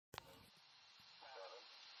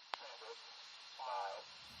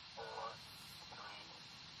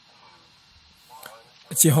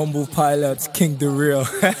It's your humble pilot, King Dareal.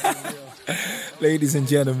 Ladies and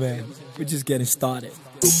gentlemen, we're just getting started.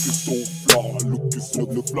 It's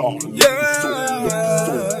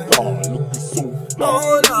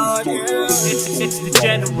the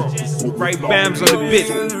general, right? Bams on the bit.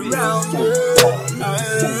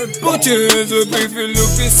 Butchers are beefy,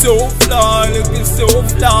 looking so fly, looking so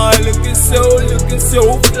fly, looking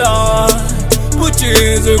so fly.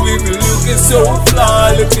 Butchers are beefy, looking so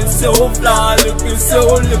fly, looking so fly, looking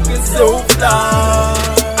so fly.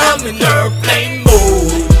 I'm in airplane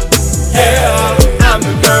mode, yeah. I'm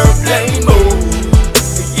in airplane mode,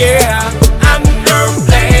 yeah. I'm in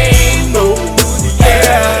airplane mode,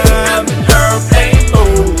 yeah. I'm in airplane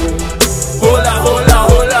mode. Hola, hola,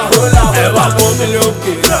 hola, hola. Eva come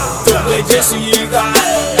looking, tu me Jessica.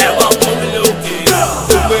 Eva come looking,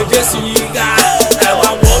 tu me Jessica. Eva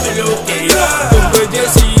come looking, tu me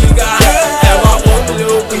Jessica. Eva come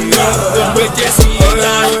looking, tu me Jessica.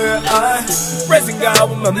 Praising God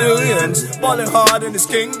with my millions, falling hard in His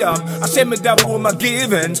kingdom. I share my devil with my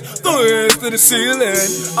givings, throw hands to the ceiling.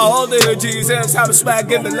 All the Jesus, have a swag,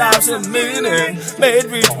 give the lives a meaning. Made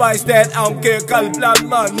rich by that, I don't care, call it blood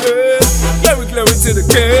money. Glory, glory to the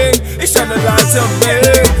King, He shine the light to me.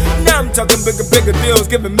 Now I'm talking bigger deals,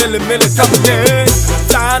 giving million coming in.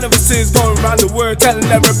 Flying overseas, going around the world, telling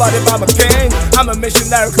everybody about my King. I'm a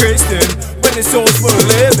missionary Christian, winning souls for a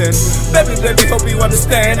living. Baby, hope you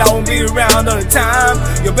understand, I won't be around all the time.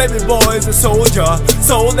 Your baby boy is a soldier,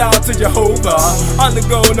 sold out to Jehovah. On the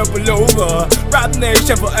go, no pullover, rap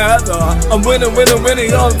nation forever. I'm winning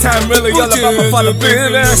all the time, really all about my father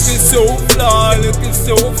business. Looking so fly, looking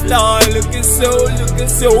so fly, looking so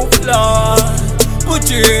fly.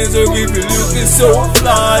 Put your hands up if you're looking so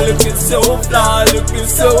fly, looking so fly, looking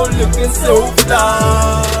so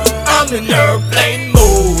fly. I'm in airplane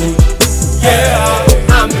mode, yeah.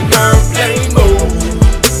 I'm in airplane mode,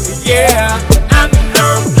 yeah. I'm in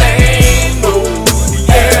airplane mode,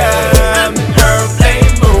 yeah. I'm in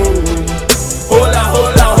airplane mode. Hola,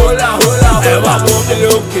 hola, hola, hola. Eva come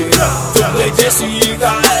looking, tu me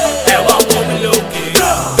Jessica. Eva come looking,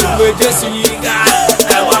 tu me Jessica.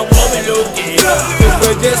 Eva come looking, tu me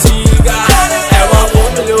Jessica. Eva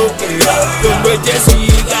come looking, tu me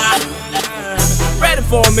Jessica. Ready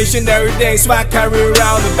for a missionary day, so I carry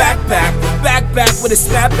around a backpack with a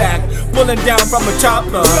snapback, pulling down from a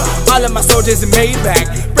chopper. All of my soldiers in Maybach,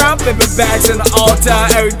 brown paper bags on the altar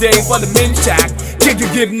every day for the min shack. Can't you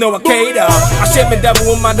give no Akeda? I share my devil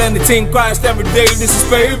with my then the team Christ every day. This is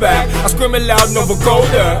payback. I scream it loud, no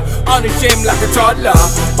vocoder. On the shame like a toddler.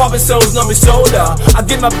 Popping souls, no me shoulder. I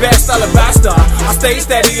give my best alabaster. I stay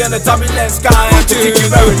steady on the turbulent sky. I think you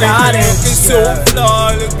very naughty. Looking so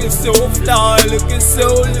fly, looking so fly, looking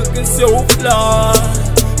so fly.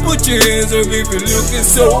 Put your hands up if you're looking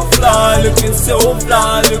so fly, looking so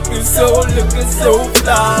fly, looking so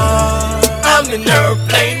fly. I'm in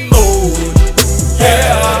airplane mode,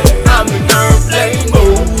 yeah. I'm in airplane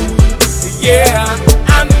mode, yeah.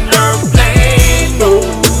 I'm in airplane mode,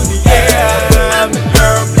 yeah. I'm in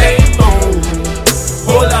airplane mode.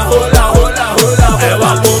 Hola, hola, hola, hola.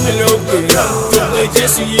 Eva come looking, tu me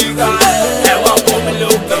Jessica. Eva come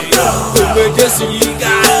looking, tu me Jessica.